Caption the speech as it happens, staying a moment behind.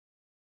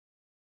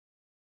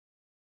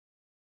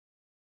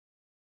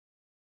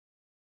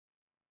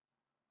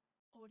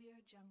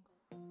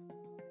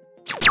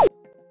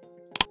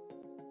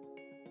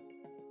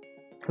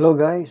Hello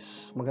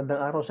guys, magandang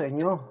araw sa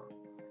inyo.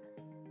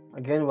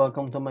 Again,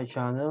 welcome to my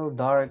channel,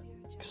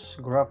 Darks,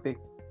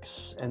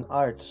 Graphics, and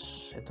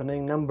Arts. Ito na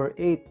yung number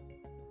 8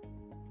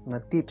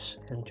 na tips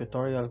and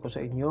tutorial ko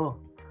sa inyo.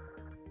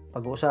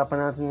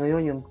 Pag-uusapan natin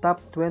ngayon yung top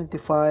 25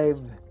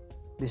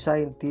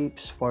 design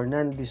tips for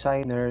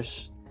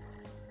non-designers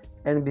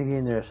and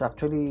beginners.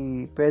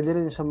 Actually, pwede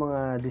rin sa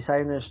mga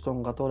designers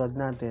tong katulad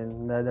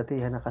natin,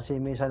 datihan na kasi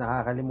minsan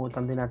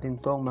nakakalimutan din natin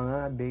tong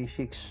mga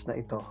basics na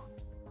ito.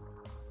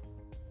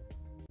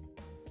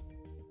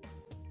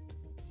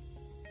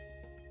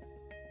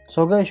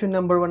 So guys, yung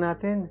number 1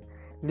 natin,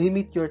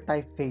 limit your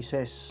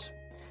typefaces.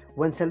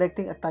 When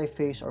selecting a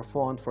typeface or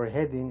font for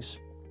headings,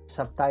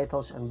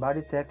 subtitles, and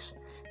body text,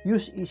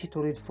 use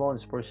easy-to-read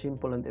fonts for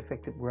simple and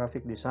effective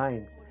graphic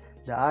design.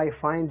 The eye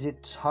finds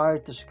it's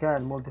hard to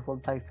scan multiple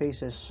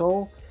typefaces,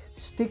 so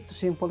stick to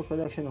simple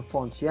collection of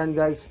fonts. Yan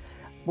guys,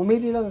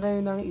 pumili lang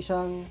kayo ng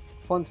isang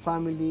font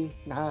family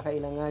na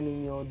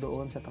kakailanganin nyo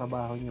doon sa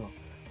trabaho nyo.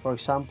 For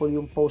example,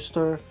 yung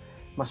poster,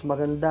 mas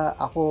maganda.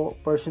 Ako,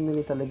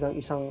 personally, talagang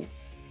isang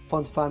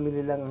font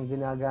family lang ang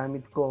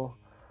ginagamit ko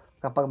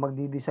kapag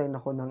magdi-design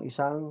ako ng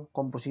isang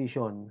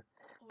composition.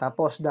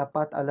 Tapos,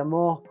 dapat alam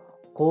mo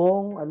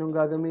kung anong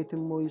gagamitin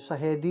mo sa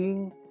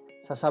heading,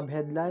 sa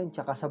subheadline,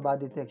 tsaka sa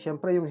body text.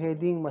 Siyempre, yung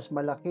heading mas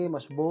malaki,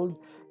 mas bold,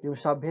 yung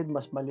subhead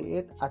mas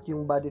maliit, at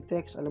yung body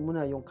text, alam mo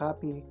na, yung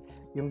copy,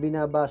 yung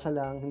binabasa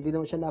lang, hindi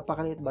naman siya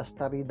napakaliit,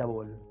 basta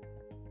readable.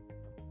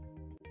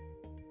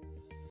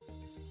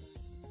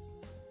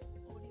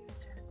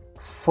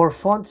 For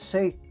font's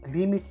sake,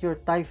 limit your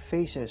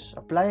typefaces.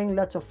 Applying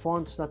lots of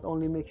fonts not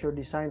only makes your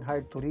design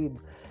hard to read,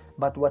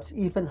 but what's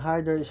even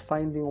harder is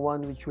finding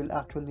one which will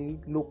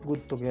actually look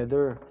good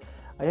together.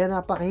 Ayan,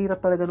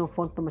 napakahirap talaga ng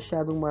font na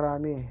masyadong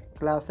marami.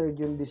 Cluttered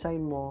yung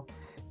design mo,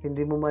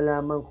 hindi mo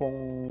malaman kung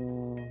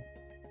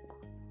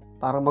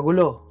parang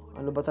magulo.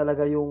 Ano ba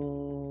talaga yung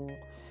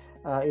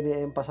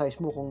ini-emphasize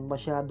mo kung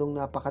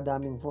masyadong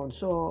napakadaming fonts.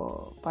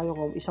 So, payo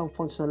ko, isang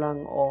fonts na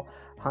lang o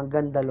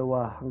hanggang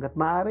dalawa. Hanggat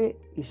maaari,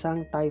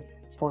 isang type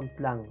font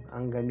lang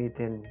ang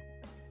gamitin.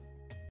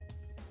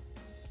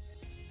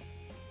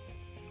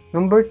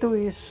 Number 2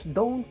 is,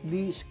 don't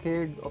be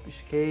scared of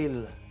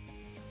scale.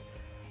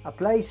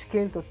 Apply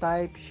scale to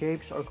type,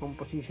 shapes, or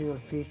compositional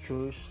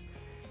features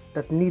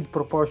that need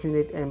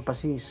proportionate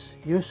emphasis.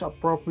 Use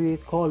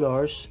appropriate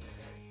colors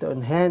to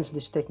enhance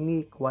this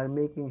technique while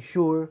making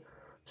sure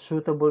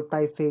suitable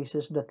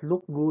typefaces that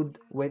look good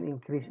when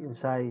increased in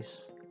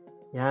size.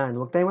 Yan,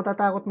 huwag tayong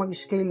matatakot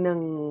mag-scale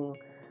ng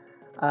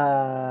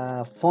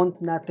font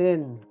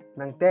natin,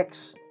 ng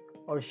text,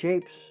 or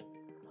shapes,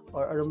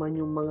 or ano man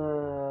yung mga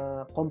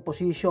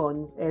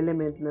composition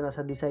element na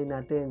nasa design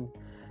natin.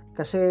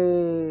 Kasi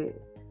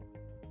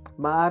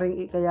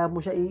maaring kaya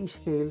mo siya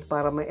i-scale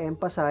para may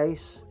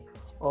emphasize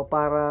o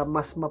para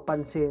mas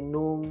mapansin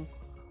nung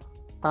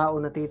tao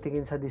na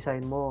titingin sa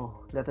design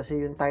mo. Let us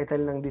say yung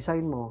title ng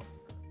design mo.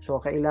 So,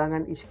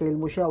 kailangan i-scale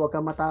mo siya. Huwag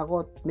kang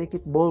matakot. Make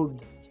it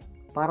bold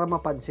para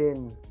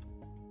mapansin.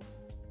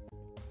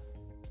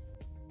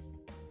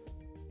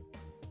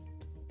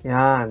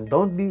 Yan.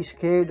 Don't be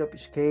scared of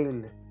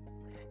scale.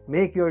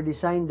 Make your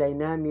design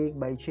dynamic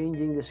by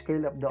changing the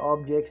scale of the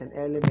objects and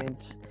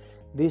elements.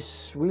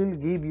 This will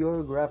give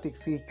your graphic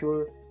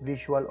feature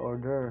visual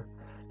order.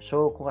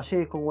 So,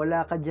 kung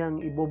wala ka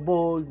dyang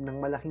ibobold ng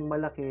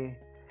malaking-malaki,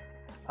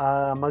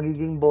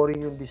 magiging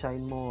boring yung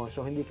design mo.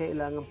 So, hindi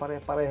kailangan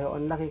pare-pareho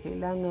ang laki.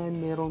 Kailangan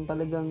meron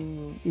talagang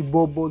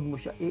ibobold mo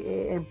siya.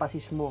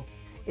 I-emphasize mo.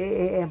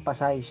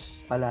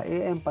 I-emphasize.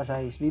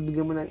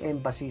 Bibigyan mo ng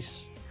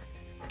emphasis.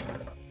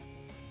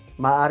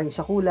 Maaring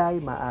sa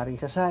kulay,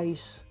 maaring sa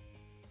size.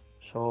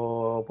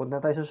 So, punta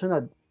tayo sa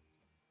sunod.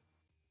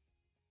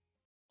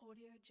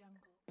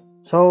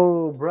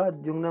 So,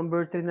 Brad, yung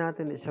number 3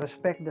 natin is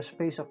respect the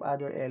space of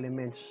other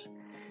elements.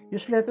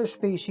 Use letter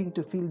spacing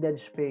to fill dead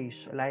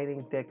space,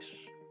 aligning text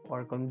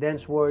or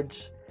condense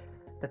words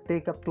that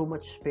take up too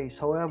much space.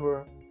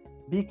 However,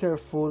 be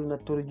careful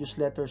not to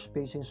reduce letter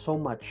spacing so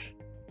much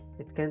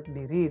it can't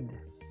be read,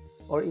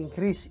 or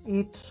increase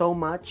it so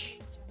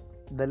much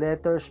the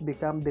letters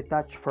become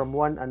detached from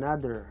one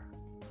another.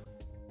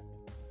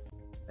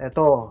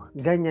 Eto,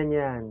 ganyan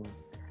yan.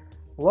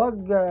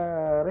 Huwag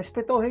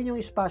respetuhin yung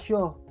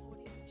espasyo.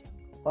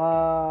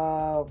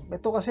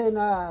 Ito kasi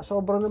na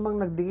sobrang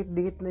namang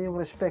nagdikit-dikit na yung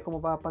respect kung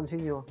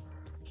mapapansin nyo.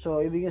 So,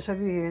 ibig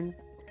sabihin,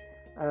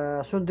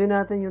 sundin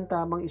natin yung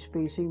tamang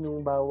spacing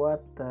ng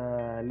bawat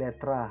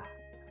letra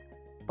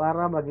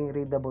para maging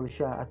readable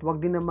siya. At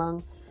wag din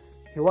namang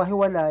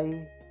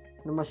hiwa-hiwalay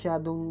na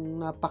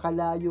masyadong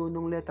napakalayo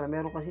ng letra.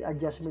 Meron kasi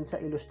adjustment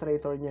sa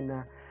Illustrator niya na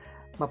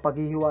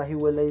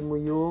mapaghihiwa-hiwalay mo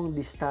yung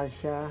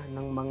distansya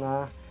ng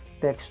mga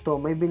teksto.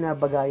 May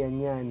binabagayan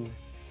yan.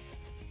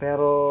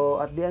 Pero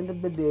at the end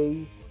of the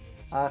day,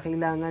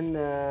 kailangan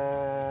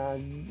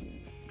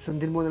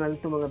sundin muna natin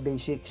itong mga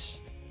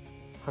basics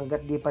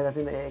hanggat di pa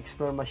natin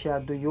na-explore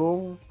masyado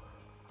yung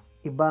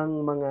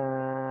ibang mga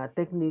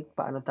technique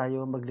paano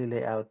tayo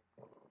magli-layout.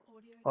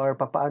 or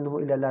papaano mo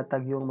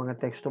ilalatag yung mga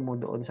teksto mo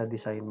doon sa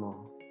design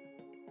mo.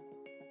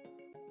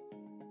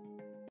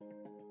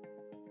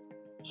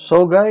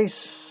 So guys,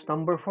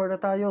 number 4 na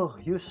tayo.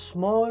 Use a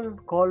small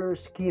color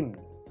scheme.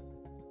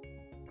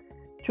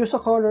 Choose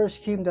a color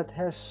scheme that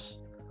has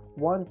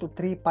 1 to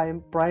 3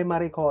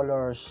 primary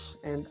colors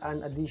and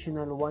an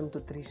additional 1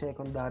 to 3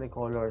 secondary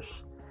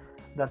colors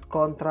that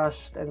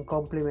contrast and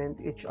complement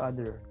each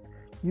other.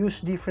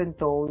 Use different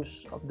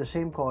tones of the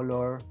same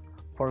color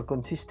for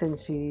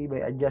consistency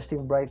by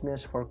adjusting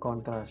brightness for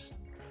contrast.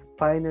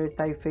 Finer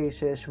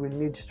typefaces will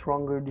need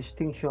stronger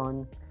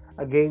distinction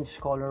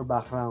against color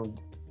background.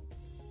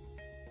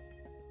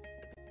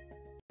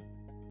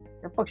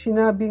 Kapag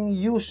sinabing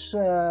use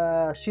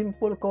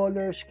simple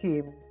color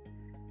scheme,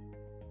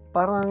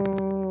 parang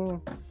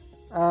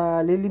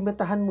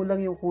lilimitahan mo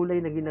lang yung kulay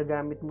na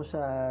ginagamit mo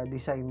sa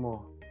design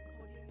mo.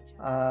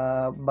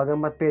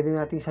 Bagamat pwede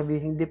natin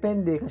sabihin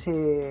depende kasi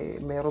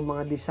mayroong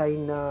mga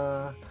design na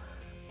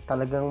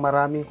talagang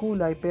maraming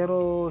kulay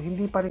pero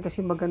hindi pa rin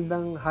kasi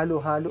magandang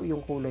halo-halo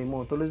yung kulay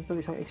mo. Tulad ito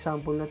isang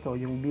example na to,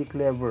 yung be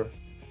clever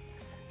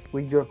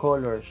with your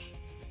colors.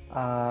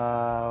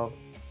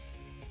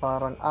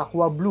 Parang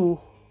aqua blue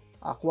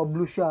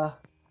siya,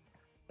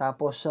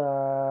 tapos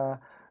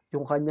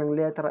yung kanyang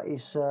letra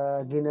is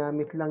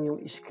ginamit lang yung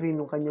screen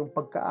ng kanyang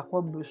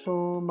pagka-aqua blue,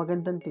 so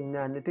magandang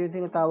tingnan. Ito yung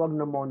tinatawag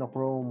na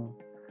monochrome.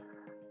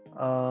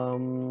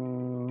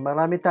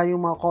 Marami tayong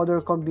mga color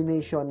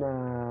combination na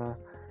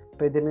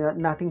pwede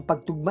nating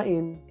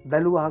pagtugmain, 2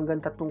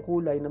 hanggang 3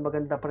 kulay na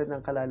maganda pa rin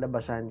ang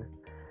kalalabasan.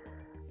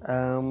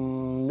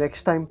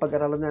 Next time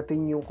pag-aralan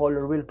natin yung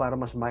color wheel para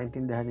mas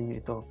maintindihan niyo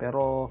ito.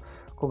 Pero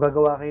kung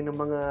gagawa kayo ng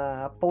mga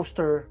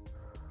poster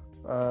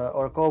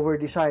or cover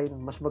design,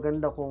 mas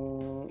maganda kung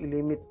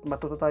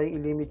matuto tayong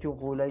ilimit yung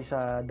kulay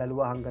sa 2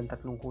 hanggang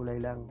 3 kulay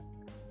lang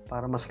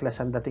para mas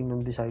class ang dating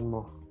ng design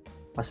mo.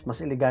 Mas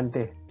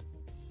elegante.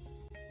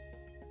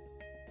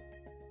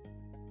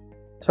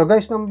 So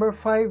guys, number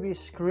 5 is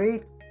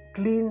create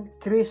clean,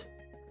 crisp,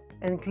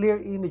 and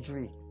clear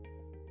imagery.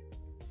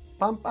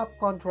 Pump up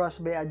contrast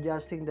by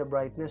adjusting the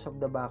brightness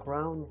of the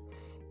background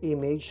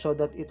image so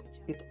that it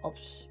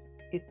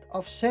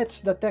offsets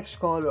the text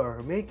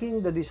color,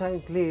 making the design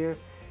clear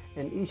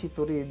and easy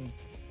to read.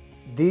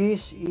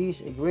 This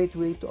is a great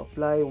way to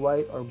apply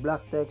white or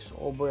black text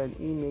over an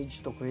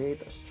image to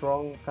create a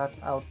strong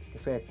cutout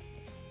effect.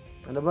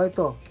 Ano ba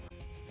ito?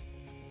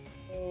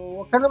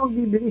 Huwag ka na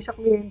magbibigay sa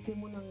kliyente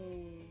mo ng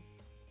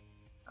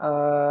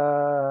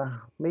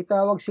may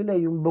tawag sila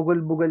yung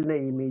bugal-bugal na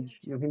image,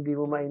 yung hindi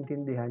mo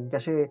maintindihan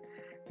kasi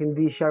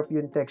hindi sharp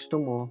yung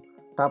teksto mo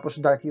tapos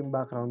dark yung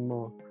background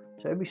mo.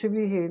 So ibig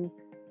sabihin,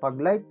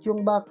 pag light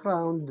yung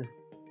background,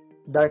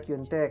 dark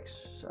yung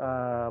text.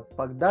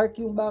 Pag dark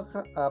yung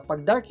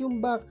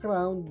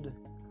background,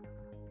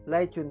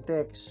 light yung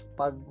text.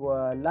 Pag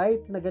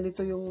light na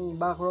ganito yung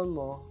background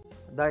mo,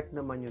 dark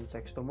naman yung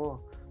teksto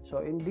mo.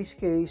 So in this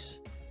case,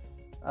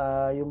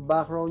 yung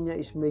background niya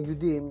is medyo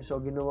dim, so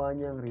ginawa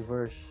niyang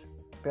reverse.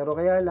 Pero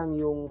kaya lang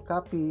yung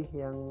copy,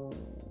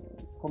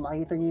 kung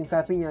makikita niyo yung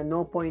copy niya,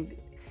 no point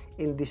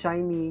in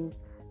designing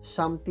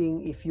something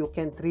if you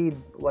can't read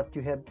what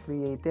you have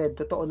created.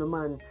 Totoo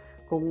naman,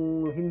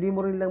 kung hindi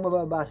mo rin lang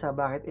mababasa,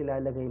 bakit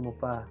ilalagay mo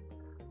pa?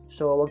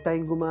 So, wag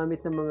tayong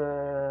gumamit ng mga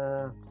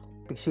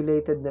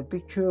pixelated na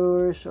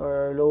pictures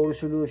or low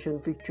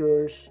resolution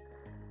pictures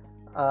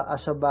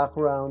as a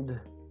background.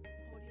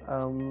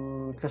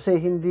 Kasi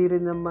hindi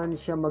rin naman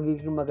siya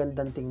magiging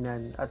magandang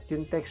tingnan. At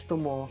yung teksto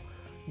mo,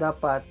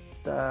 dapat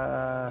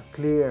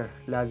clear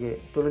lagi.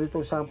 Tulad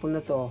itong sample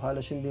na to,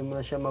 halos hindi mo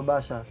na siya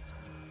mabasa.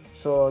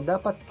 So,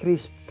 dapat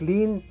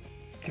clean,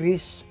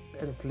 crisp,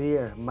 and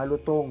clear.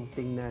 Malutong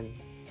tingnan.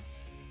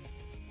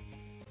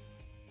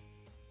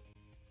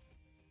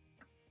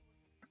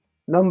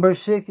 Number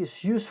 6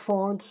 is use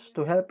fonts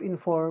to help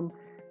inform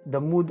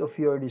the mood of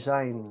your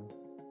design.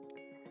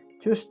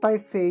 Choose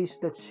typeface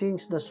that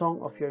sings the song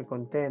of your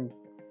content.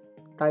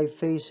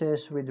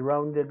 Typefaces with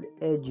rounded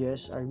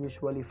edges are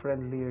usually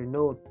friendlier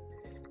note.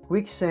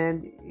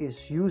 Quicksand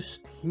is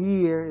used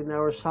here in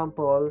our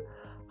sample.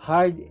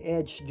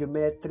 Hard-edged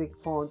geometric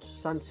fonts,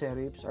 sans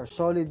serifs, are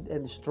solid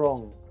and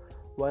strong,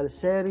 while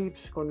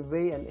serifs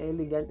convey an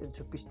elegant and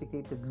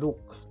sophisticated look.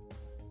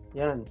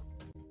 Yan.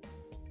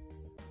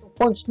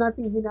 Fonts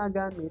natin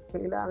ginagamit,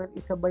 kailangan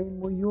isabayin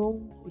mo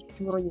yung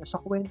itsura niya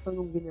sa kwento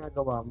ng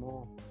ginagawa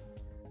mo.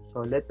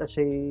 So, let us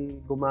say,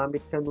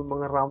 gumamit ka ng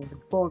mga rounded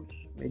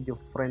fonts. Medyo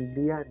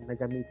friendly yan na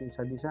gamitin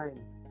sa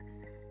design.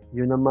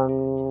 Yun namang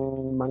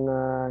mga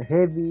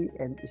heavy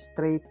and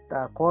straight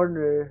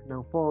corner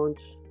ng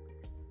fonts,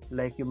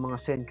 like yung mga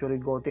Century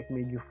Gothic,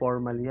 medyo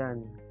formal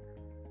yan.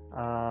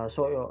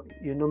 So,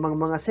 yun namang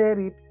mga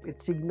serif, it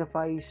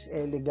signifies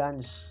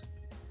elegance.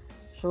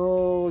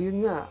 So,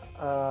 yun nga,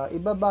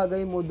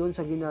 ibabagay mo dun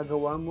sa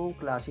ginagawa mong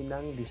klase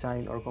ng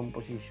design or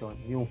composition,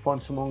 yung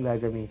fonts mong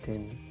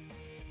gagamitin.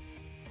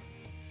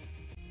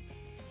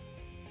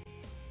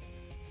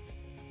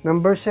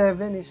 Number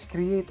 7 is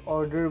create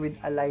order with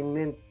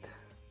alignment.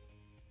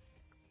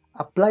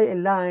 Apply a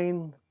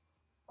line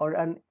or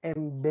an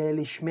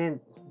embellishment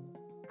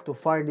to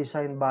far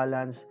design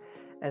balance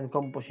and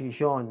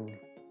composition.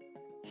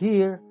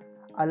 Here,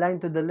 a line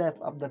to the left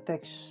of the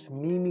text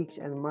mimics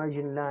and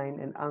margin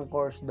line and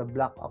anchors the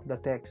block of the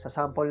text. Sa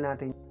sample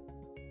natin.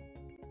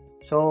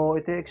 So,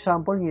 ito yung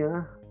example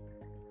niya.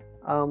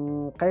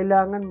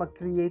 Kailangan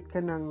mag-create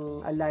ka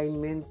ng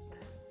alignment.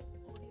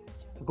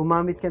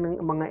 Gumamit ka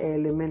ng mga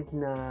element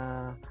na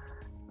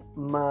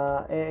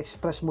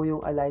ma-express mo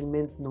yung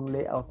alignment ng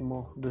layout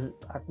mo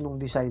at nung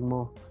design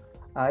mo.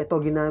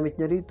 Ito, ginamit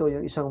niya rito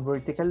yung isang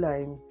vertical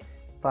line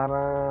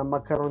para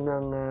magkaroon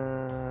ng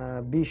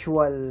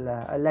visual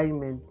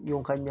alignment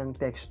yung kanyang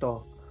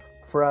teksto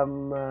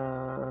from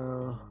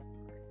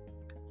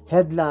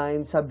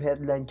headline,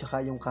 sub-headline,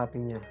 tsaka yung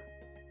copy niya.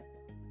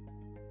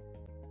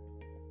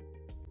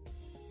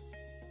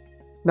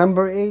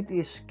 Number 8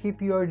 is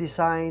keep your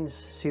designs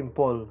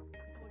simple.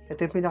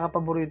 Ito yung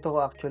pinaka-paborito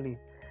ko actually.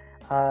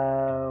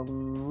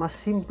 Mas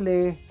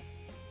simple,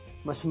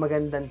 mas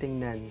magandang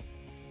tingnan.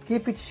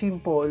 Keep it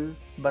simple,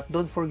 but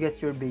don't forget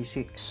your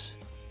basics.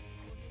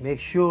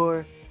 Make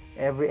sure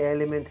every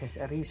element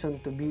has a reason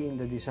to be in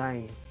the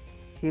design.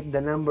 Keep the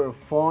number of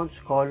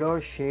fonts,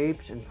 colors,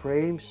 shapes, and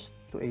frames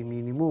to a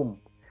minimum.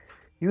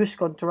 Use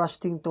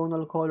contrasting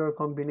tonal color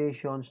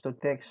combinations to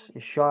text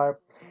is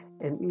sharp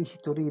and easy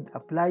to read.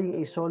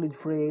 Applying a solid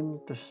frame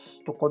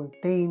to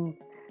contain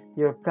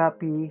your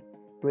copy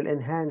will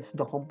enhance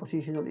the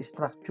compositional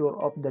structure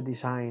of the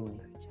design.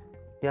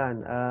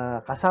 Yan,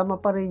 kasama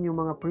pa rin yung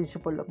mga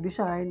principle of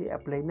design,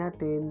 i-apply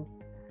natin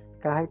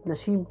kahit na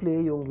simple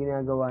yung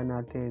ginagawa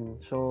natin.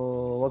 So,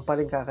 wag pa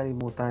rin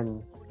kakalimutan.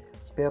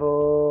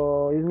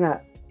 Pero, yun nga,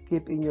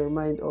 keep in your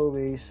mind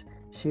always,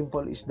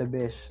 simple is the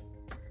best.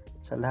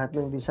 Sa lahat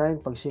ng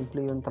design, pag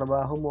simple yung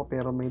trabaho mo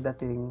pero may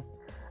dating,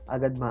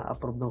 agad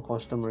ma-approve ng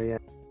customer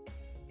yan.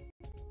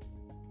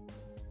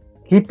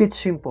 Keep it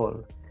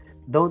simple.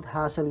 Don't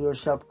hassle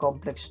yourself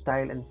complex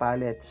style and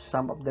palettes.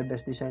 Some of the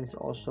best designs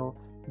also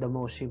the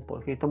most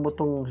simple. Kita mo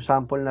tong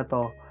sample na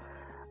to,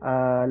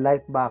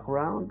 light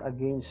background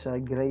against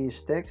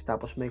grayish text,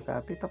 tapos may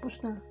copy,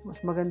 tapos na. Mas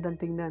magandang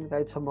tingnan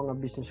kahit sa mga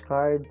business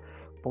card,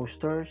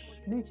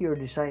 posters. Make your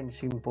design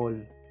simple.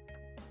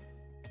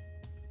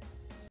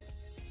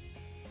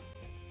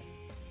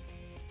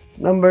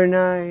 Number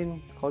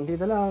 9, konti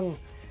na lang.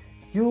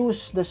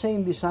 Use the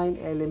same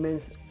design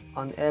elements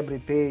on every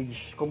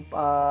page.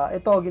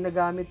 Ito,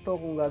 ginagamit to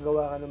kung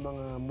gagawa ka ng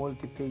mga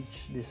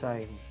multi-page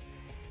design.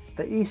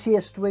 The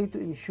easiest way to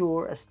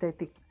ensure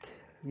aesthetic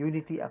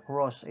unity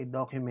across a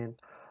document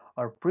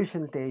or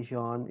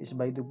presentation is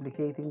by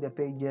duplicating the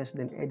pages,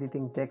 then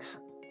editing text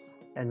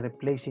and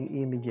replacing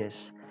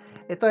images.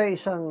 Ito ay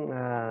isang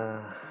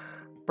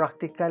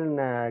practical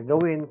na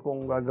gawin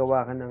kung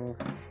gagawa ka ng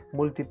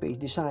multi-page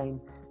design.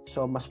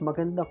 So, mas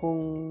maganda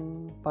kung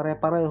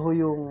pare-pareho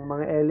yung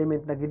mga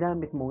element na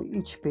ginamit mo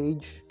each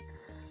page.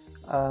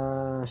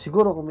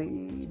 Siguro kung may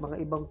mga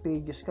ibang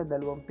pages ka,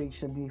 dalawang page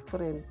na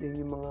different,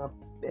 yun yung mga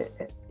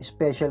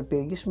special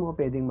pages mo,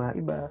 pwedeng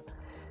maiba.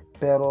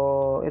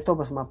 Pero ito,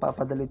 mas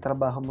mapapadali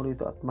trabaho mo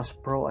rito at mas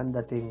pro ang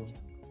dating.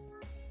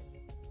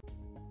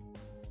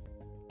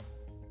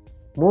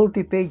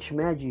 Multi-page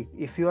magic.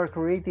 If you are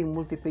creating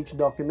multi-page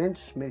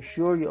documents, make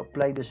sure you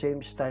apply the same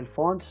style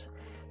fonts,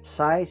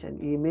 size, and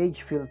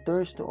image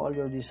filters to all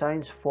your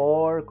designs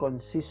for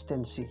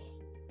consistency.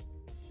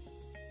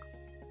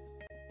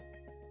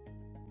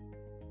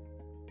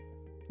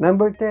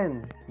 Number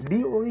 10,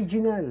 be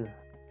original.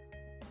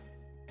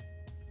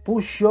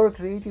 Push your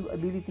creative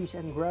abilities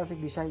and graphic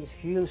design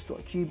skills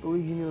to achieve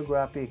original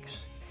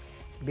graphics.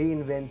 Be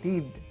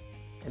inventive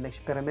and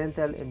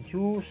experimental and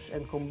choose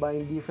and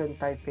combine different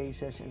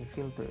typefaces and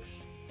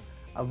filters.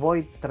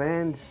 Avoid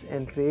trends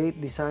and create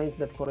designs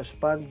that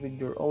correspond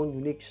with your own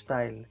unique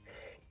style,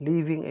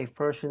 leaving a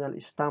personal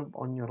stamp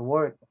on your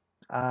work.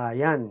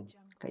 Yan.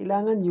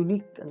 Kailangan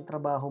unique ang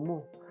trabaho mo.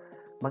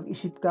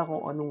 Mag-isip ka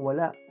kung anong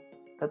wala.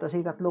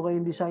 Tatasay 3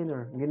 kayong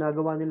designer,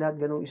 ginagawa nila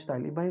lahat ganong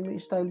style, ibahin mo yung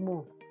style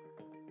mo.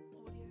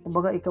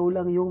 Kumbaga, ikaw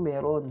lang yung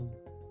meron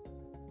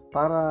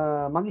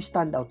para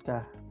mag-stand out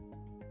ka.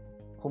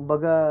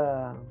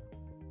 Kumbaga,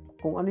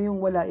 kung ano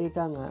yung wala,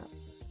 ika nga,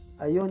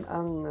 ayun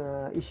ang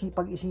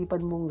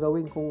pag-isipan mong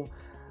gawin kung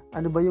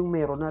ano ba yung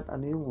meron at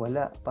ano yung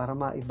wala para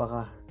maiba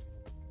ka.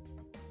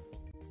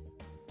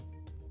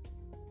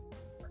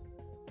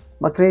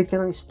 Mag-create ka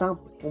ng stamp,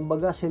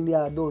 kumbaga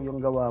selyado yung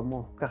gawa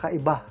mo,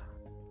 kakaiba.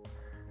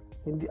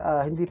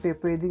 Hindi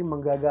pwedeng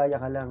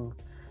manggagaya ka lang.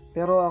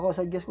 Pero ako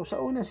suggest ko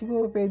sa una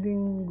siguro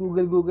pwedeng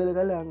Google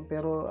ka lang,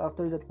 pero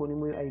after that kunin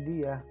mo yung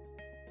idea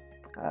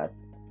at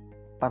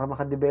para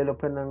maka-develop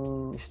ka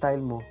ng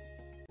style mo.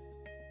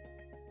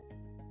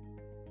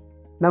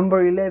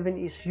 Number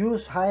 11 is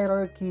use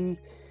hierarchy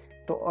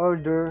to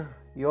order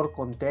your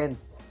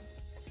content.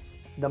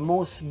 The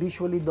most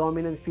visually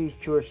dominant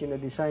features in a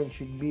design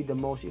should be the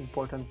most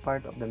important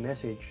part of the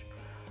message.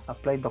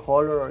 Apply the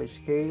color or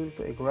scale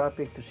to a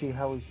graphic to see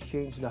how it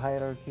changes the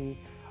hierarchy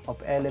of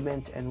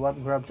elements and what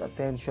grabs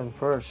attention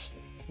first.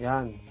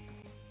 Yan.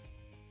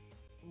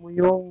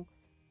 Yung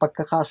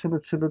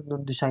pagkakasunod-sunod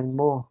ng design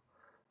mo.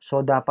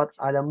 So, dapat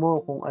alam mo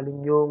kung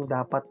alin yung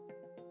dapat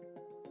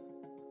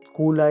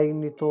kulay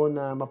nito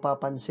na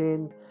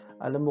mapapansin,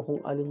 alam mo kung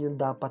alin yung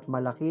dapat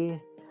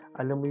malaki,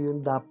 alam mo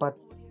yung dapat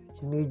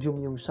medium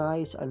yung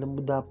size, alam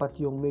mo dapat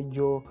yung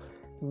medyo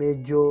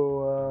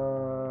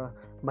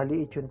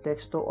maliit yung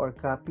teksto or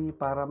copy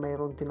para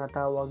mayroong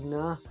tinatawag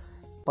na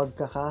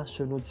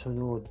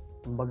pagkakasunod-sunod.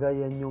 Kumbaga,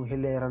 yan yung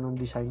hilera ng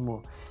design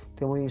mo.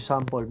 Tingnan mo yung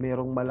sample,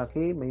 merong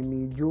malaki, may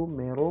medium,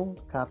 merong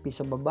copy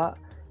sa baba,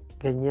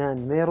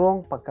 ganyan.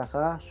 Merong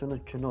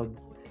pagkakasunod-sunod.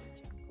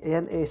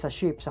 Ayan sa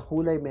shape, sa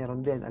kulay,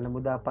 meron din. Alam mo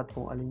dapat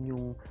kung alin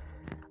yung,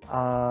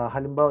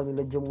 halimbawa,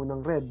 nilagyan mo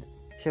ng red.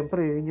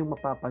 Siyempre, yun yung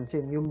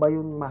mapapansin. Yung ba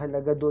yung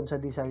mahalaga doon sa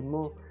design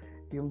mo?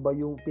 Yung ba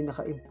yung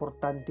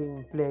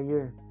pinaka-importanting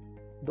player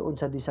doon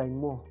sa design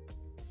mo?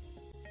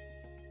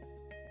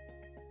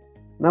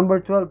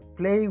 Number 12,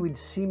 play with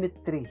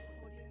symmetry.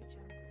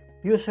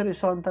 Use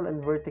horizontal and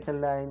vertical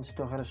lines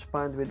to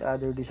correspond with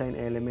other design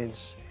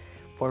elements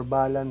for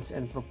balance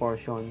and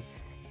proportion.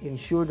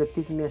 Ensure the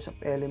thickness of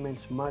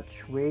elements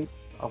match weight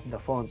of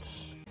the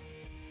fonts.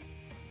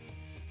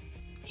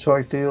 So,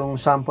 ito yung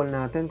sample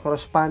natin.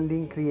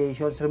 Corresponding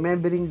creations.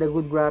 Remembering the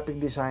good graphic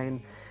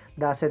design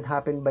doesn't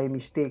happen by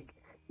mistake.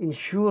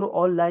 Ensure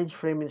all lines,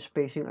 frame, and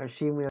spacing are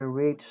similar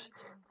weights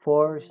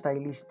for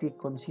stylistic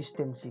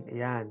consistency.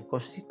 Ayan.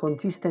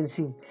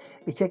 Consistency.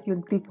 I-check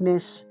yung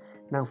thickness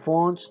ng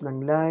fonts,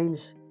 ng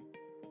lines.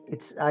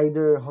 It's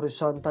either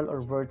horizontal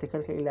or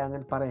vertical.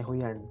 Kailangan pareho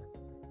yan.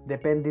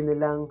 Depende na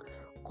lang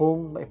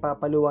kung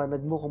maipapaliwanag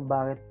mo kung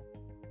bakit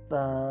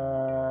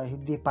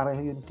hindi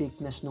pareho yung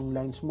thickness ng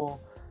lines mo.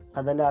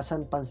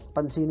 Kadalasan,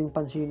 pansinin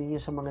niya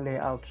sa mga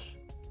layouts.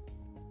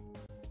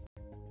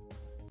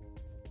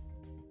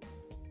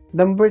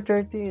 Number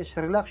 30 is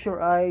relax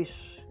your eyes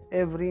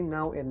every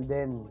now and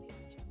then.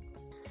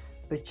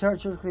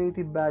 Recharge your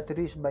creative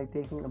batteries by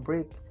taking a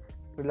break.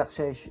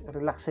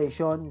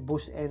 Relaxation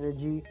boosts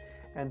energy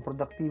and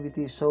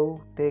productivity,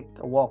 so take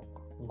a walk.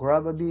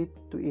 Grab a bit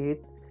to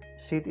eat.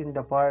 Sit in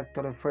the park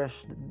to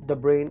refresh the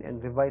brain and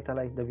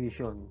revitalize the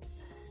vision.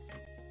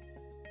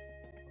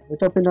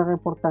 Ito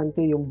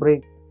pinaka-importante, yung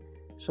break.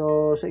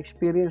 So, sa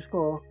experience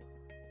ko,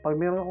 pag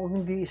meron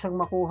akong hindi isang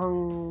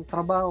makuhang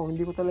trabaho,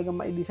 hindi ko talaga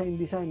ma-design.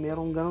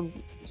 Merong ganun,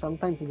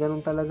 sometimes ganun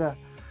talaga.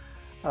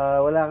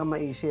 Wala kang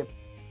maisip.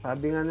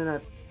 Sabi nga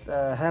na,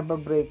 have a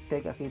break,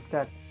 take a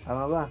KitKat.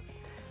 Tama ba?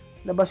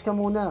 Labas ka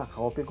muna,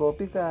 copy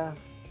ka.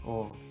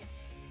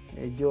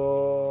 Medyo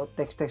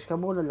text ka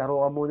muna,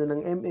 laro ka muna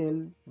ng ML,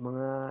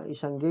 mga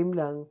isang game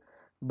lang,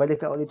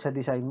 balik ka ulit sa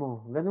design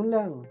mo. Ganun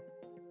lang.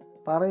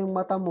 Para yung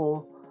mata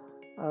mo,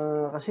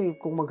 kasi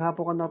kung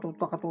maghapon ka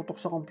nakatutok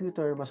sa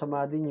computer,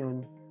 masama din yun.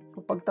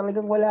 So, pag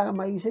talagang wala kang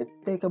maisip,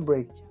 take a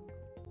break.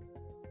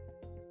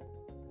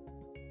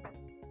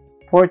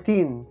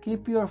 14.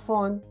 Keep your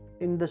font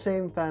in the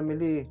same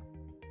family.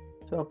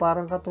 So,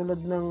 parang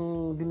katulad ng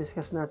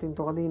diniscuss natin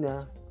to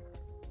kanina,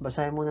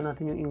 basahin muna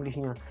natin yung English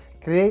niya.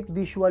 Create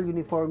visual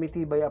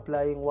uniformity by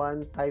applying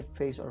one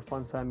typeface or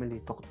font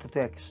family to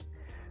text.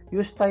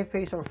 Use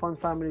typeface or font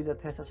family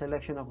that has a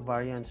selection of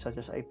variants such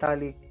as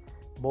italic,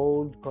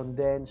 bold,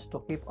 condensed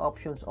to keep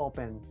options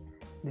open.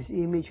 This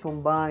image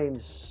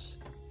combines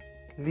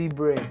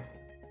libre,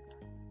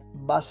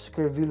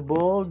 Baskerville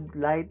bold,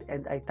 light,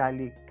 and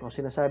italic. O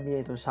sinasabi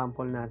niya itong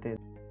sample natin.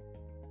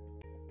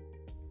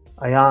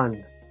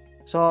 Ayan.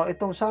 So,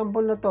 itong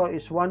sample na to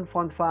is one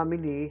font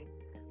family.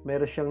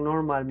 Meron siyang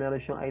normal,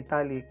 meron siyang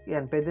italic.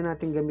 Yan, pwede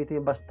natin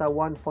gamitin basta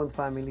one font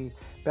family.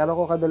 Pero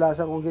ako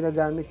kadalasan kong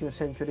ginagamit yung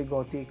Century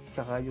Gothic,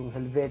 tsaka yung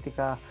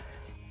Helvetica.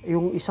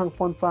 Yung isang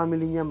font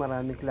family niya,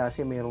 maraming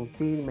klase. Merong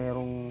thin,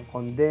 merong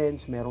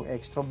condensed, merong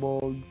extra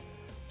bold.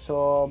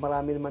 So,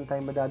 marami naman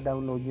tayong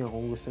madadownload niya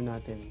kung gusto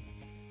natin.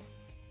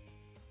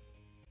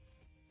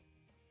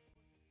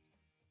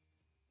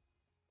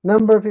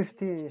 Number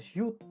 15 is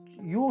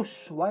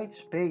use white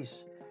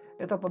space.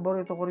 Ito,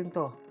 paborito ko rin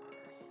to.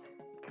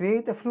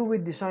 Create a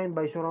fluid design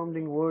by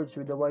surrounding words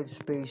with a white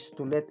space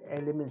to let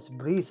elements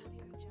breathe.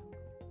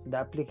 The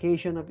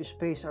application of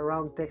space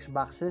around text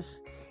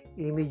boxes,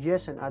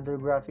 images, and other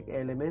graphic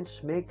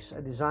elements makes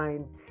a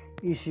design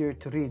easier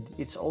to read.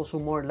 It's also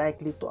more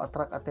likely to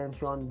attract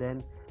attention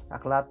than a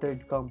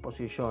cluttered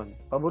composition.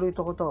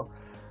 Paborito ko to.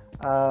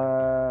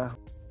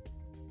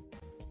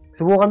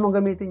 Subukan mong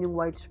gamitin yung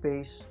white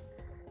space.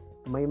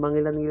 May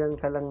mangilan-ilan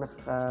ka lang na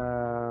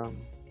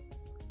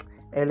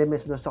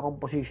elements doon sa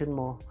composition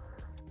mo.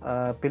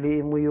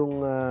 Piliin mo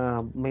yung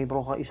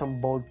mayroon kang isang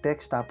bold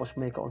text tapos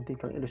may kaunti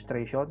kang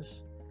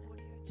illustrations.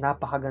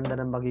 Napakaganda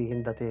ng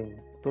magiging dating.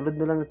 Tulad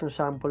na lang itong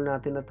sample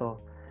natin na to.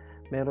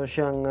 Meron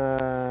siyang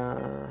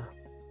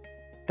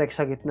text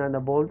sa gitna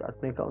na bold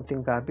at may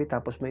kaunting copy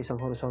tapos may isang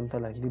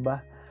horizontal line, di ba?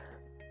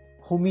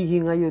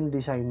 Humihinga yung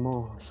design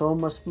mo. So,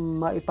 mas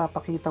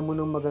maipapakita mo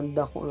ng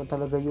maganda kung ano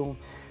talaga yung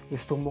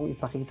gusto mong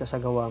ipakita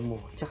sa gawa mo.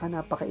 Tsaka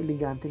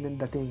napaka-elegante ng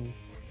dating.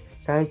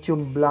 Kahit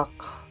yung black,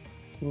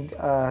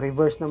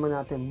 reverse naman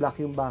natin, black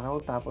yung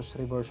background tapos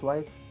reverse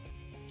white.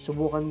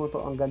 Subukan mo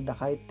to, ang ganda.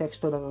 Kahit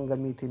teksto lang ang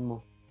gamitin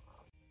mo.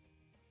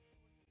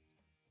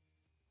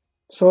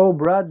 So,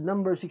 Brad,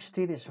 number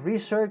 16 is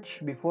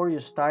research before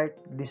you start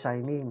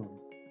designing.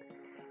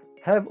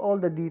 Have all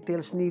the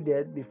details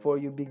needed before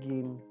you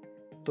begin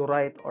to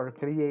write or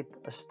create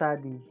a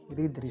study.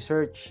 Read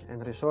research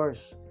and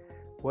resource,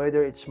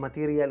 whether it's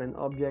material and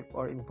object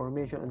or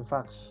information and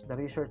facts. The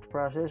research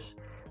process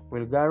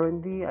will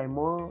guarantee a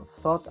more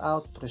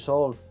thought-out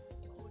result.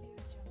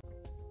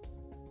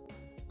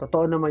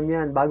 Totoo naman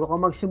yan. Bago ka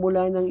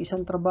magsimula ng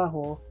isang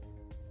trabaho,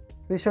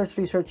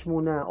 research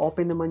muna.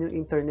 Open naman yung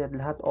internet.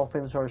 Lahat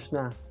open source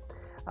na.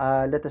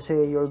 Let us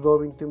say you're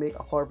going to make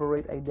a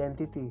corporate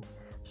identity.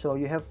 So,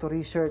 you have to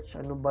research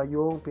ano ba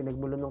yung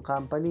pinagmulan ng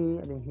company,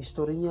 ano yung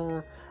history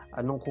niya,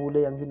 anong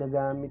kulay ang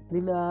ginagamit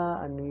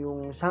nila,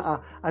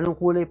 anong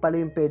kulay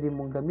pala yung pwede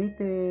mong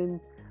gamitin,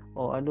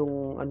 o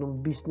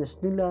anong business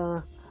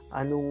nila,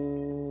 anong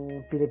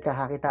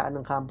pinagkakakitaan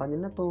ng company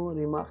na to,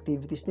 ano yung mga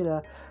activities nila.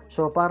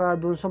 So, para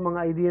dun sa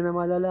mga idea na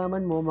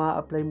malalaman mo,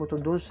 ma-apply mo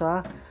to dun sa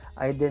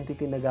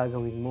identity na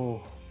gagawin mo.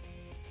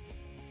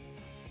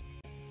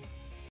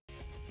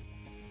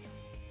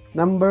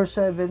 Number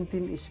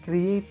 17 is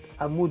create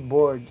a mood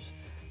board.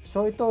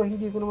 So, ito,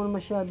 hindi ko naman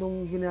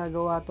masyadong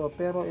ginagawa to,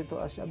 pero ito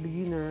as a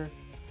beginner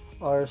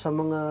or sa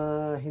mga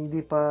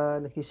hindi pa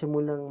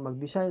nakisimulang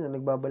mag-design o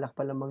nagbabalak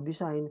pa lang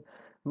mag-design,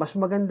 mas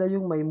maganda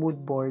yung may mood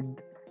board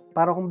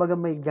para kumbaga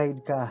may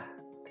guide ka.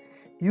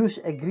 Use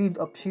a grid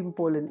of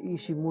simple and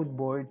easy mood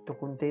board to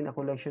contain a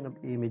collection of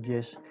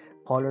images,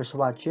 color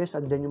swatches,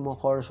 andyan yung mga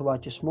color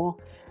swatches mo,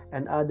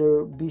 and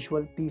other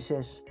visual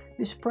pieces.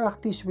 This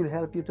practice will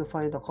help you to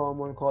find a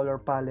common color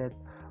palette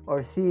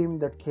or theme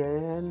that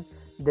can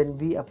then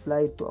be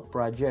applied to a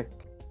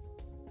project.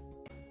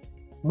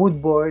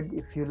 Mood board,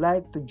 if you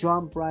like to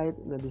jump right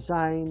in the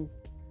design,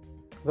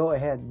 go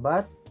ahead.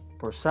 But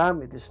for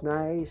some, it is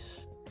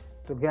nice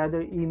to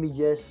gather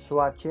images,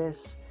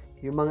 swatches,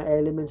 yung mga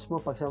elements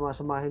mo,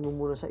 pagsamasamahin mo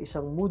muna sa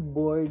isang mood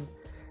board,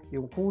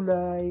 yung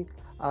kulay.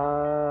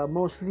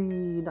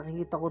 Mostly,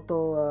 nakikita ko to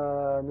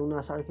nung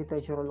nasa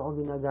architectural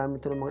ako,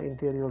 ginagamit to ng mga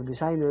interior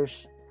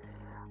designers.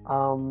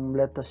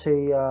 Let us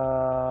say,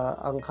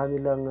 ang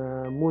kanilang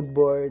mood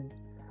board,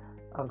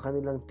 ang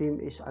kanilang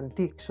theme is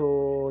antique.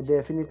 So,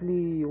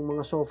 definitely, yung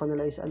mga sofa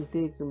nila is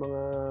antique, yung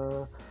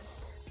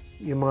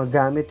mga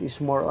gamit is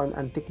more on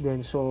antique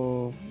din.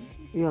 So,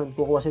 yun,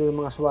 kukuha sila ng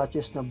mga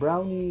swatches na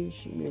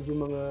brownish,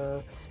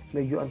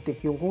 medyo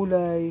antique yung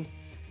kulay.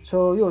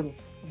 So, yun.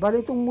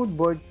 Bali itong mood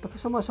board,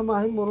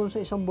 pagkasama-samahin mo ron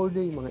sa isang board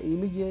yung mga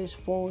images,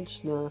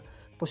 fonts na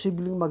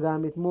posibleng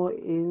magamit mo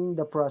in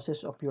the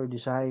process of your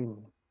design.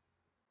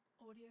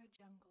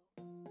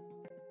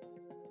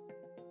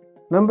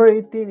 Number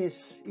 18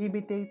 is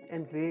imitate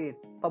and create.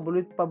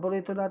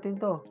 Paborito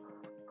natin to.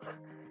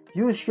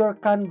 Use your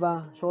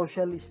Canva,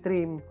 social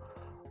stream,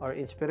 or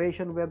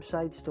inspiration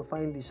websites to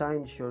find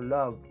designs you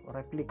love.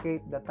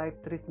 Replicate the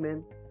type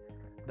treatment,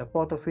 the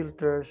photo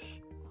filters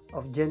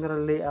of general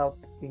layout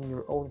in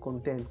your own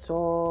content.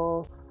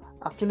 So,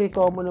 actually,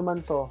 common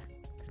naman to.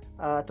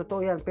 Totoo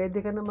yan. Pwede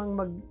ka namang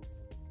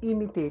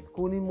mag-imitate.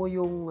 Kunin mo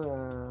yung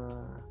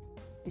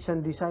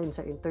isang design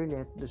sa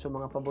internet, doon sa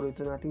mga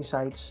paborito nating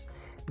sites.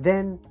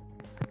 Then,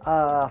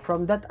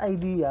 from that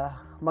idea,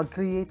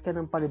 mag-create ka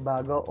ng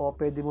panibago o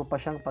pwede mo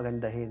pa siyang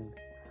pagandahin.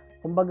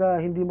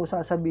 Kumbaga, hindi mo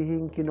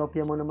sasabihin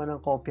kinopya mo naman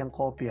ng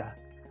kopyang-kopya.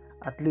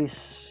 At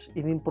least,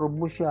 in-improve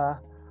mo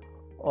siya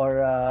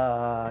or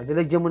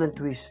nilagyan mo ng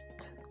twist.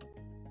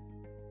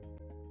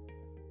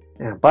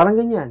 Yan, parang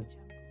ganyan.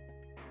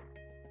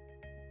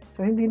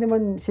 So, hindi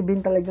naman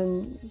sabihin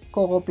talagang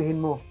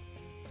kokopyahin mo.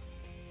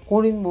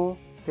 Kunin mo,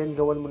 then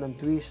gawan mo ng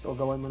twist o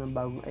gawan mo ng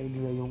bagong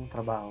idea yung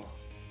trabaho.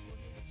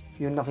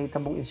 Yung nakita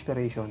mong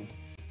inspiration.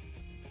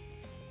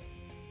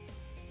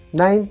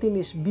 19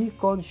 is be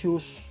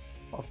conscious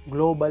of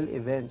global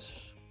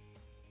events.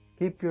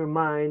 Keep your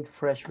mind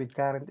fresh with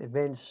current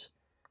events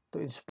to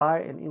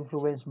inspire and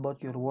influence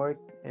both your work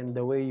and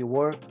the way you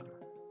work.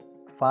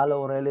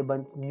 Follow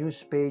relevant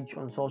news page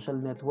on social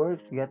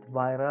networks, get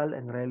viral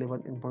and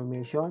relevant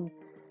information,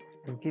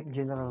 and keep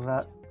general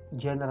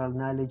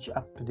knowledge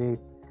up to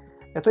date.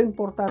 Ito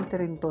importante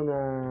rin to na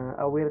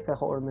aware ka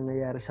kung ano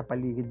nangyayari sa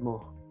paligid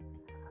mo.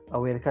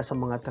 Aware ka sa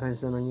mga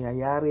trends na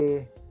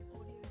nangyayari.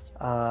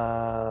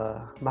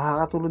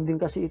 Makakatulong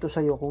din kasi ito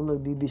sa'yo kung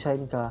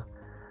nagdi-design ka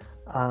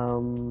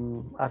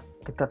at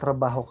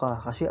nagtatrabaho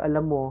ka. Kasi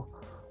alam mo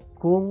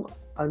kung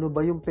ano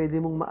ba yung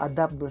pwede mong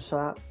ma-adapt doon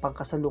sa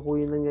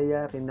pangkasalukuyan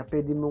nangyayari na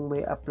pwede mong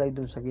may apply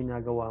doon sa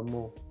ginagawa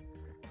mo.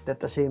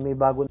 That say may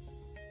bago na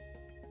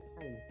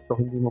so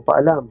hindi mo pa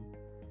alam.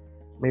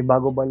 May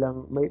bago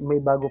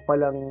pa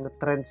lang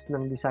trends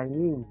ng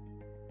designing.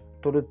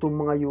 Tulad itong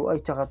mga UI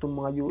tsaka itong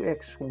mga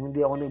UX. Kung hindi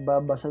ako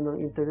nagbabasa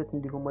ng internet,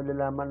 hindi ko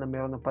malalaman na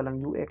meron na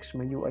palang UX,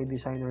 may UI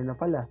designer na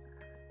pala.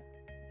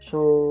 So,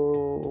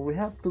 we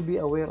have to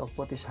be aware of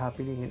what is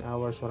happening in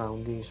our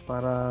surroundings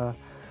para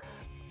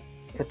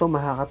ito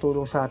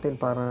makakatulong sa atin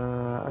para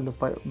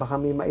baka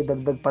may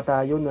maidagdag pa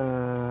tayo na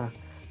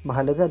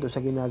mahalaga doon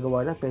sa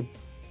ginagawa natin.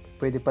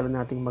 Pwede pala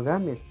nating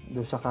magamit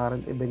doon sa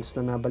current events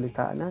na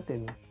nabalitaan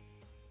natin.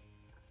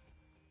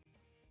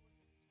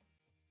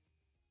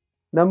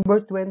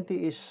 Number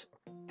 20 is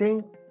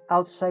think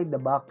outside the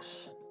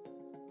box.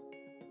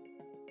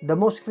 The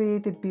most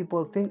creative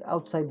people think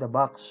outside the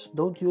box.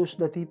 Don't use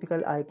the typical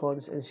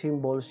icons and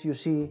symbols you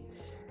see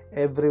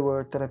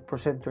everywhere to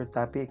represent your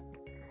topic.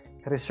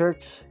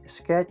 Research,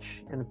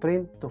 sketch, and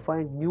print to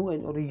find new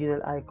and original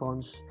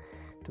icons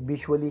to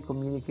visually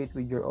communicate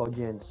with your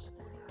audience.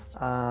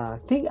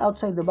 Think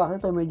outside the box.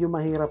 Ito medyo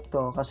mahirap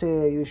to kasi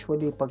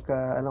usually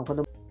pagka alam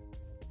ko na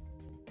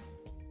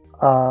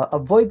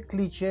avoid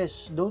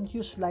cliches. Don't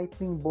use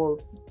lightning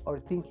bolt or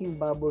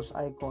thinking bubbles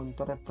icon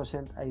to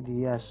represent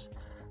ideas.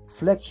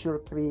 Flex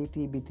your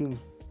creativity.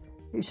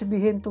 Ibig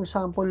sabihin tong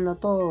sample na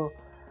to,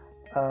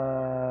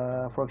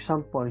 for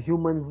example,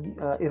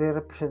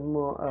 i-represent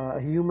mo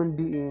a human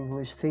being who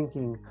is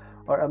thinking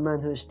or a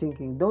man who is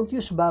thinking. Don't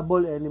use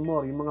bubble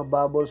anymore. Yung mga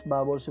bubbles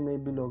sa may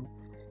bilog.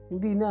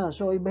 Hindi na.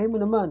 So, ibahin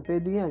mo naman.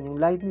 Pwede yan. Yung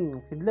lightning,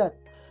 yung kidlat.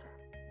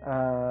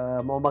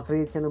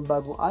 Mag-create ka ng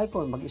bagong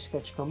icon.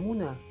 Mag-sketch ka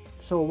muna.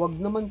 So, wag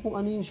naman kung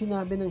ano yung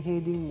sinabi ng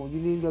heading mo.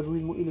 Yun yung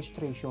gagawin mo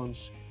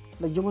illustrations.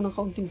 Lagyan mo ng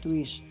kaunting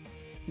twist.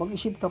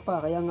 Mag-isip ka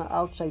pa. Kaya nga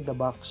outside the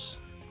box.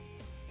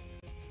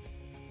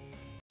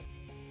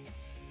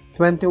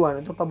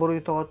 21. Ito,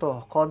 paborito ko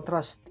to.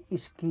 Contrast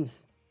is key.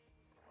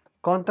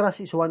 Contrast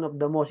is one of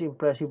the most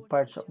impressive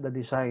parts of the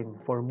design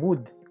for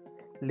mood,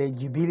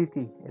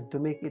 legibility, and to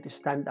make it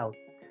stand out.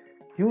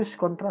 Use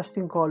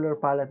contrasting color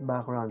palette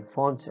background,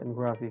 fonts, and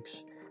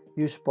graphics.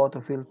 Use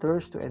photo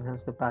filters to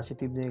enhance the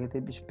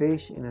positive-negative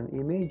space in an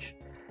image,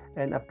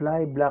 and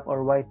apply black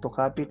or white to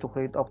copy to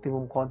create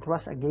optimum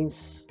contrast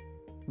against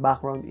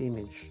background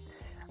image.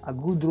 A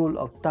good rule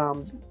of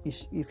thumb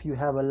is if you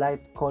have a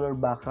light color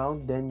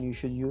background, then you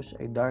should use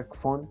a dark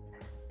font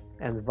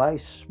and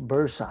vice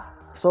versa.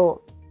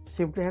 So,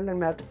 simplihan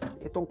lang natin.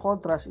 Itong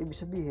contrast, ibig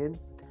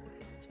sabihin,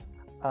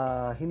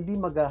 hindi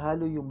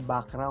maghahalo yung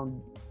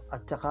background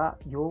at saka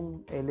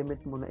yung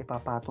element mo na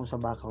ipapatong sa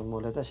background mo.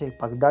 Kasi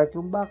pag dark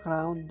yung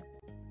background,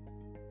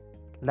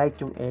 light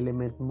yung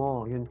element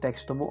mo, yung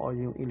texto mo or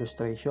yung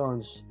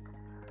illustrations.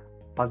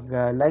 Pag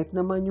light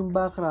naman yung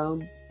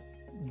background,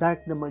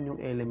 dark naman yung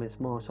elements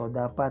mo. So,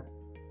 dapat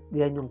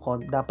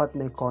dapat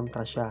may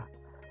contrast siya.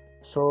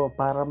 So,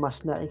 para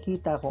mas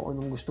nakikita kung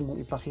anong gusto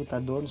mong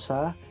ipakita doon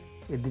sa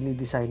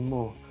dinidesign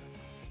mo.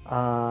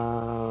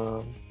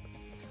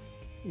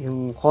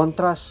 Yung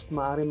contrast,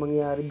 maaari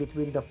mangyari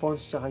between the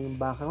fonts tsaka yung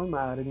background,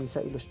 maaari din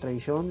sa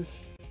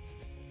illustrations.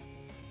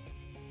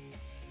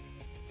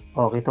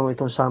 Kita mo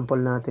itong sample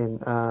natin.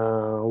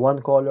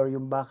 One color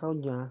yung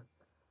background niya,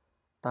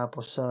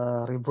 tapos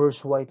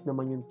reverse white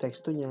naman yung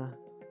texto niya.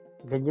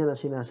 Ganyan ang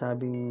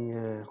sinasabing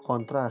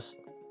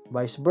contrast.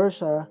 Vice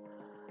versa,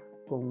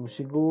 kung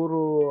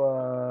siguro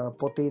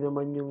puti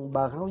naman yung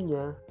background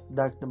niya,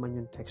 dark naman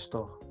yung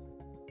texto.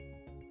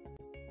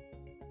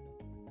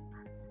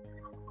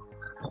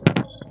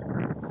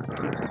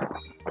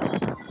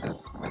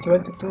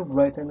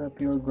 Brighten up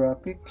your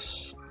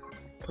graphics.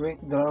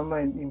 Create drama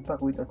and impact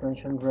with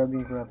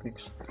attention-grabbing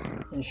graphics.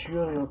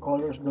 Ensure your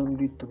colors don't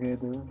bleed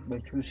together by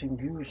choosing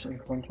hues and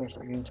contrast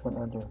against one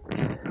another.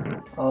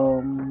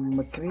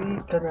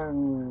 Mag-create ka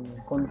ng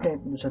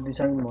content sa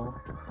design mo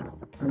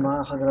na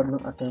makakagrab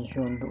ng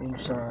attention doon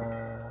sa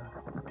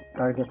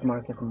target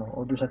market mo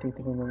o doon sa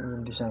titingin ng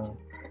iyong design.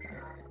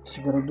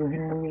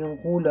 Siguraduhin mo yung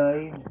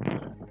kulay,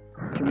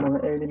 yung mga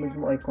element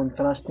mo ay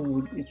contrasting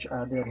with each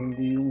other,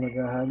 hindi yung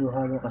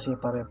naghahalo-halo kasi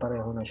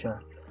pare-pareho na siya.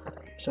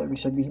 So,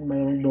 ibig sabihin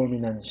mayroong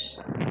dominance.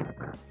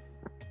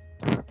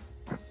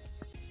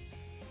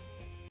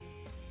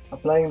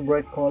 Applying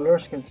bright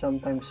colors can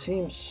sometimes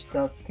seem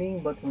distracting,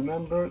 but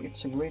remember,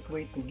 it's a great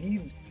way to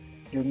give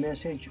your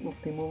message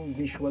optimum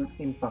visual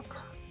impact.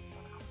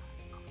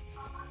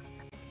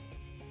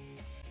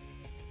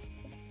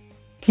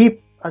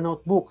 Keep a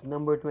notebook,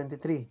 number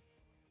 23.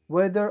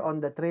 Whether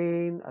on the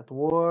train, at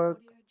work,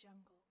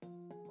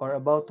 or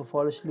about to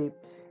fall asleep,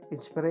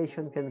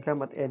 inspiration can come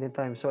at any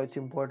time, so it's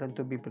important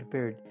to be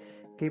prepared.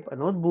 Keep a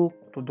notebook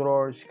to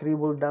draw,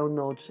 scribble down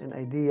notes and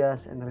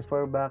ideas, and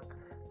refer back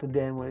to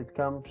them when it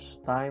comes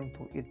time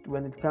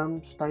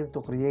to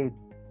create.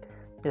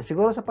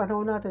 Siguro sa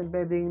panahon natin,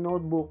 pwedeng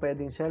notebook,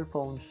 pwedeng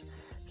cellphones.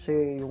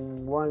 Kasi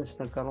yung once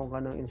nagkaroon ka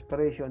ng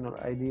inspiration or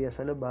idea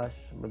sa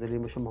labas,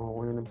 madali mo siya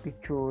makukuha ng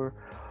picture,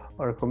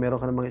 or kung meron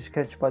ka ng mga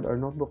sketchpad or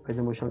notebook,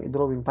 pwede mo siyang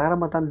i-drawing para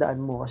matandaan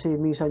mo. Kasi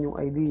minsan yung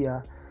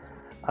idea,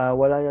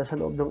 wala yan sa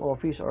loob ng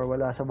office or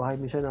wala sa bahay,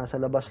 minsan nasa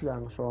labas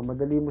lang. So,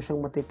 madali mo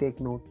siyang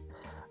matitake note.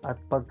 At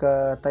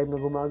pagka time na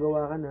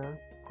gumagawa ka na,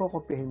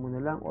 kokopyahin mo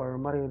na lang or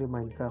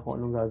mariremind ka kung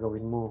anong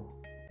gagawin mo.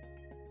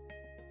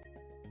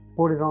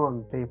 Put it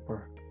on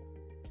paper.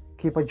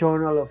 Keep a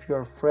journal of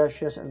your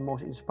freshest and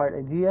most inspired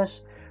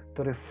ideas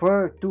to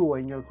refer to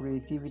when your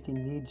creativity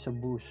needs a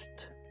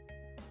boost.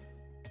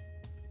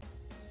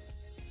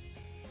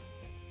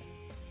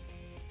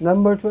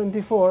 Number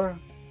 24,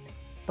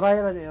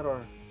 trial and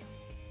error.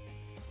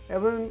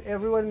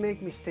 Everyone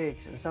make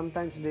mistakes, and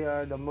sometimes they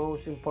are the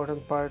most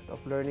important part of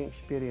learning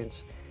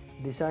experience.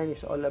 Design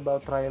is all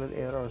about trial and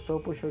error, so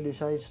push your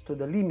designs to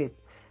the limit.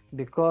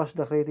 because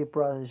the creative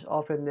process is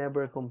often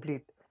never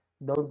complete.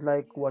 Don't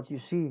like what you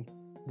see.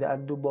 The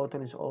undo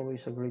button is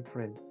always a great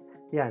friend.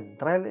 Yan,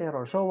 trial and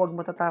error. So, wag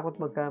matatakot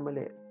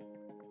magkamali.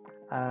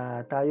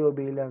 Tayo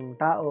bilang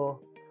tao,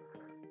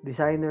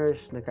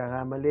 designers,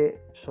 nagkakamali.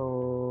 So,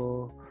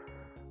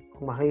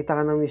 kung makita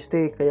ka ng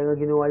mistake, kaya nga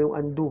ginawa yung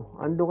undo.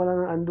 Undo ka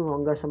lang ng undo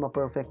hanggang sa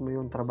ma-perfect mo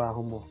yung trabaho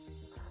mo.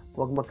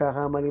 Huwag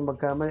magkamali.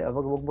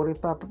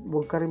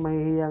 Huwag ka rin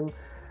mahihiyang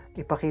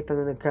ipakita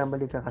na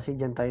nagkamali ka kasi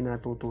diyan tayo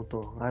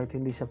natututo. Kahit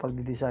hindi sa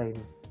pagdi-design.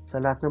 Sa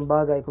lahat ng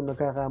bagay, kung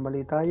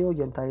nagkakamali tayo,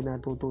 diyan tayo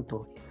natututo.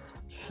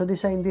 So, sa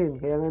design din,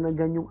 kaya nga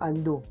nandyan yung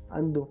undo,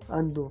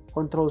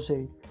 control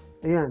C.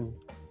 Ayan.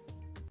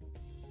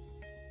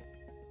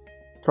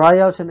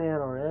 Trials and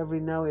error. Every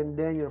now and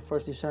then, your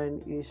first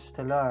design is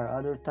stellar.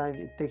 Other times,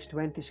 it takes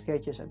 20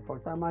 sketches and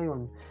 4. Tama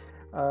yun.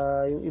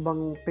 Yung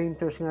ibang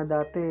painters nga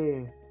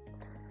dati,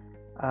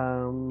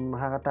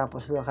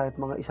 makakatapos na kahit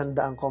mga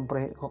 100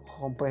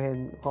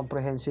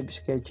 comprehensive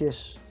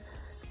sketches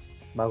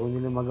bago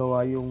nila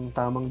magawa yung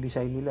tamang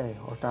design nila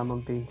o tamang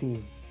painting.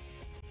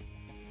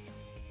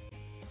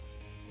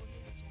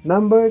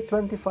 Number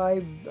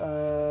 25,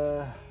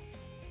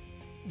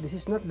 this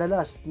is not the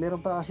last.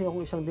 Meron pa kasi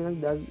akong isang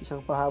dinagdag,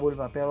 isang pahabol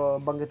pa,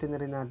 pero banggitin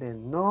na rin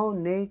natin. No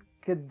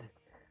naked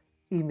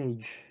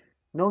image.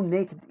 No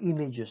naked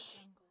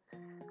images.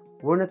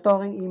 We're not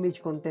talking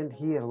image content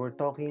here. We're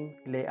talking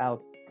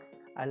layout.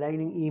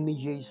 Aligning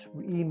images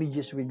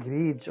with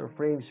grids or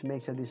frames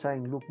makes a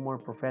design look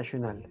more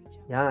professional.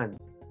 Yan.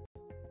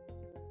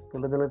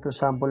 Tulad na itong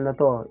sample na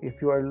to. If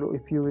you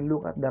will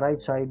look at the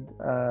right side,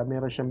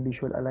 meron siyang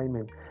visual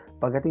alignment.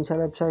 Pagdating sa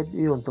left side,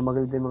 yun,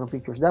 tumagal din mga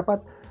pictures.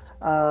 Dapat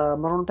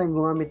marunong tayong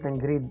gumamit ng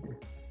grid.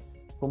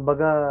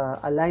 Kumbaga,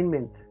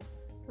 alignment.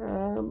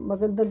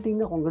 Magandang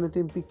tingnan kung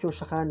ganito yung picture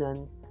sa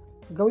kanan,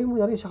 gawin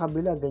mo na rin sa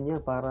kabila, ganyan,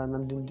 para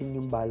nandun din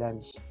yung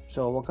balance.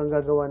 So, huwag kang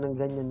gagawa ng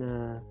ganyan na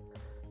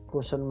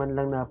kung saan man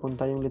lang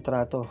napunta yung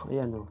litrato.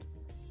 Ayan, o.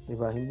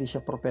 Diba? Hindi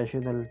siya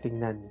professional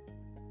tingnan.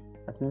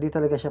 At hindi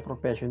talaga siya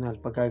professional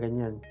pagka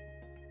ganyan.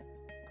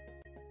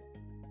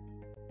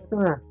 Ito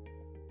na.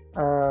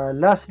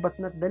 Last but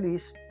not the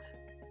least,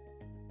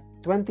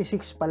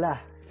 26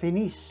 pala.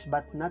 Finish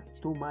but not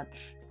too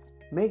much.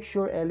 Make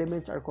sure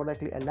elements are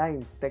correctly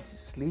aligned. Text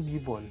is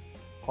legible.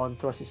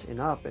 Contrast is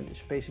enough. And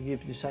space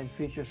gives design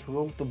features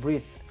room to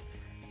breathe.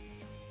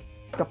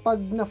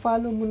 Kapag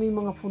na-follow mo na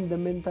yung mga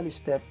fundamental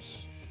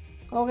steps,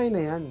 okay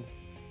na yan.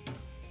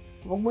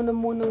 Huwag mo na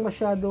munang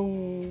masyadong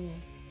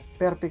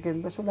perfectin.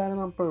 Kasi wala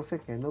naman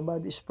perfect eh.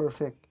 Nobody is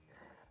perfect.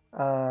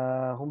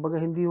 Kumbaga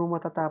hindi mo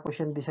matatapos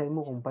yung design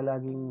mo kung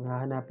palaging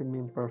hahanapin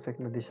mo yung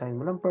perfect na design.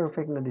 Walang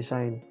perfect na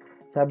design.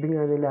 Sabi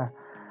nga nila,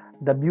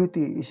 the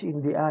beauty is in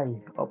the eye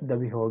of the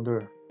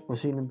beholder. Kung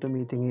sinong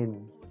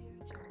tumitingin.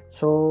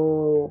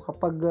 So,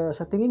 kapag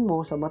sa tingin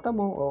mo, sa mata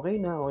mo, okay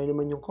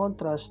naman yung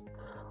contrast,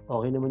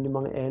 okay naman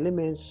yung mga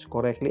elements,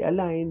 correctly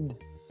aligned,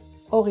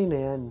 okay na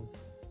yan.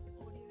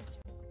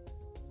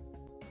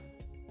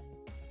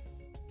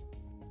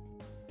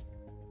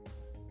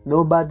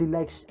 Nobody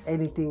likes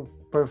anything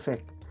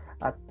perfect.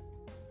 At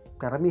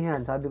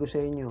karamihan, sabi ko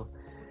sa inyo,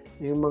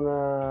 yung mga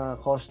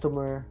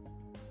customer,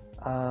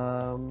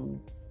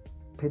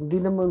 hindi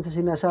naman sa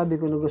sinasabi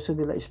ko na gusto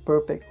nila is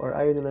perfect or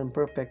ayaw nila ng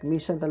perfect.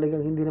 Minsan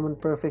talagang hindi naman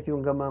perfect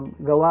yung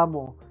gawa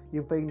mo,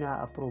 yung pa yung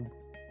na-approve.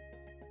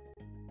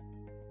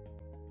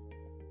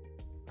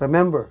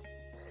 Remember,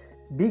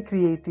 be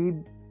creative,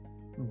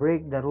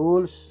 break the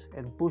rules,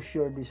 and push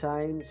your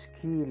design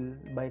skill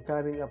by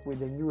coming up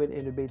with the new and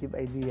innovative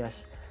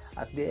ideas.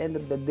 At the end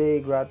of the day,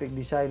 graphic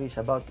design is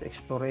about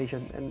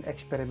exploration and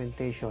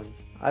experimentation.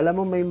 Alam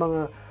mo may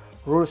mga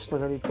rules na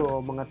ganito,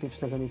 mga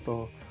tips na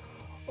ganito,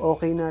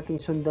 okay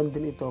natin sundan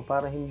din ito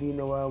para hindi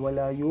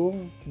nawawala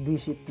yung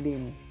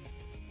discipline.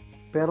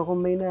 Pero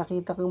kung may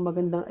nakita kang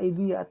magandang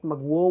idea at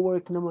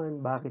magwo-work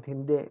naman, bakit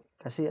hindi?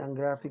 Kasi ang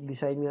graphic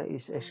design nga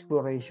is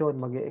exploration,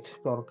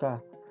 mag-e-explore ka.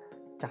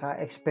 Tsaka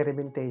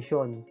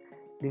experimentation.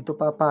 Dito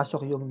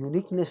papasok yung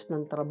uniqueness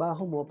ng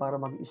trabaho mo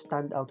para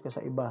mag-stand out ka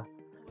sa iba.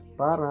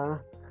 Para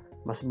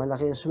mas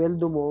malaki ang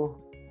sweldo mo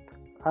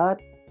at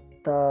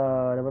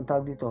naman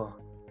tawag dito,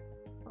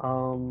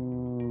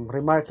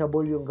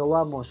 remarkable yung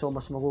gawa mo, so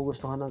mas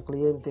magugustuhan ng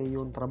kliyente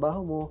yung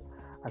trabaho mo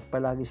at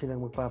palagi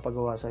silang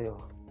magpapagawa sa'yo.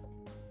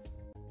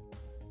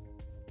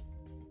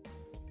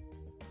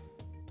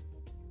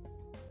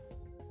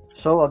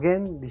 So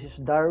again, this is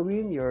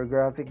Darwin, your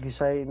graphic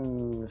design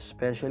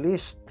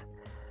specialist.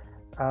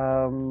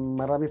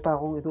 Marami pa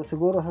akong ito.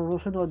 Siguro sa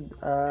susunod,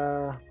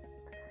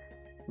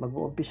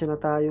 mag-uumpisa na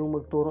tayong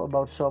magturo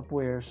about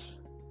softwares.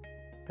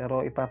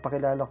 Pero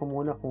ipapakilala ko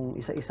muna kung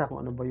isa-isa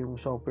kung ano ba yung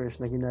softwares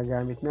na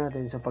ginagamit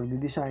natin sa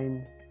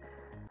pagdi-design.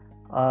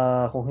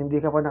 Kung hindi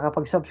ka pa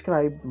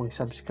nakapag-subscribe,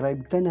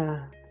 mag-subscribe ka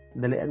na.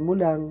 Dalian mo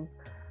lang.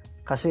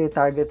 Kasi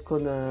target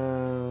ko na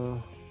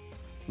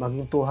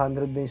maging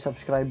 200 na yung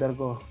subscriber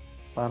ko.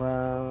 Para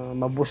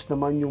ma-boost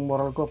naman yung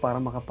moral ko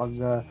para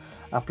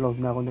makapag-upload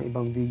na ako ng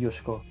ibang videos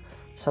ko.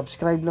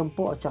 Subscribe lang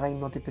po at saka yung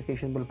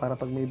notification bell para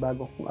pag may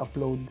bago kong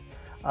upload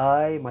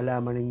ay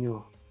malaman ninyo.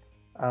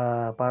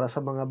 Para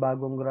sa mga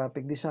bagong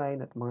graphic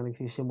design at mga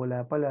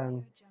nagsisimula pa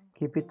lang,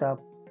 keep it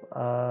up.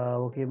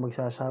 Huwag kayong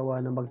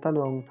magsasawa na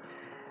magtanong.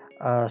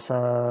 Sa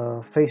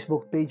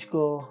Facebook page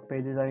ko,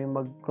 pwede tayong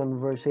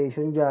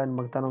mag-conversation diyan,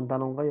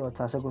 magtanong-tanong kayo at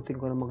sasagutin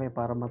ko naman kayo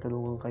para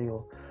matulungan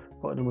kayo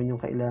kung ano man yung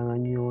kailangan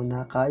niyo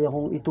na kaya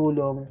kong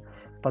itulong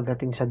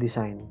pagdating sa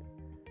design.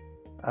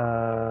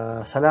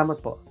 Salamat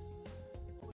po.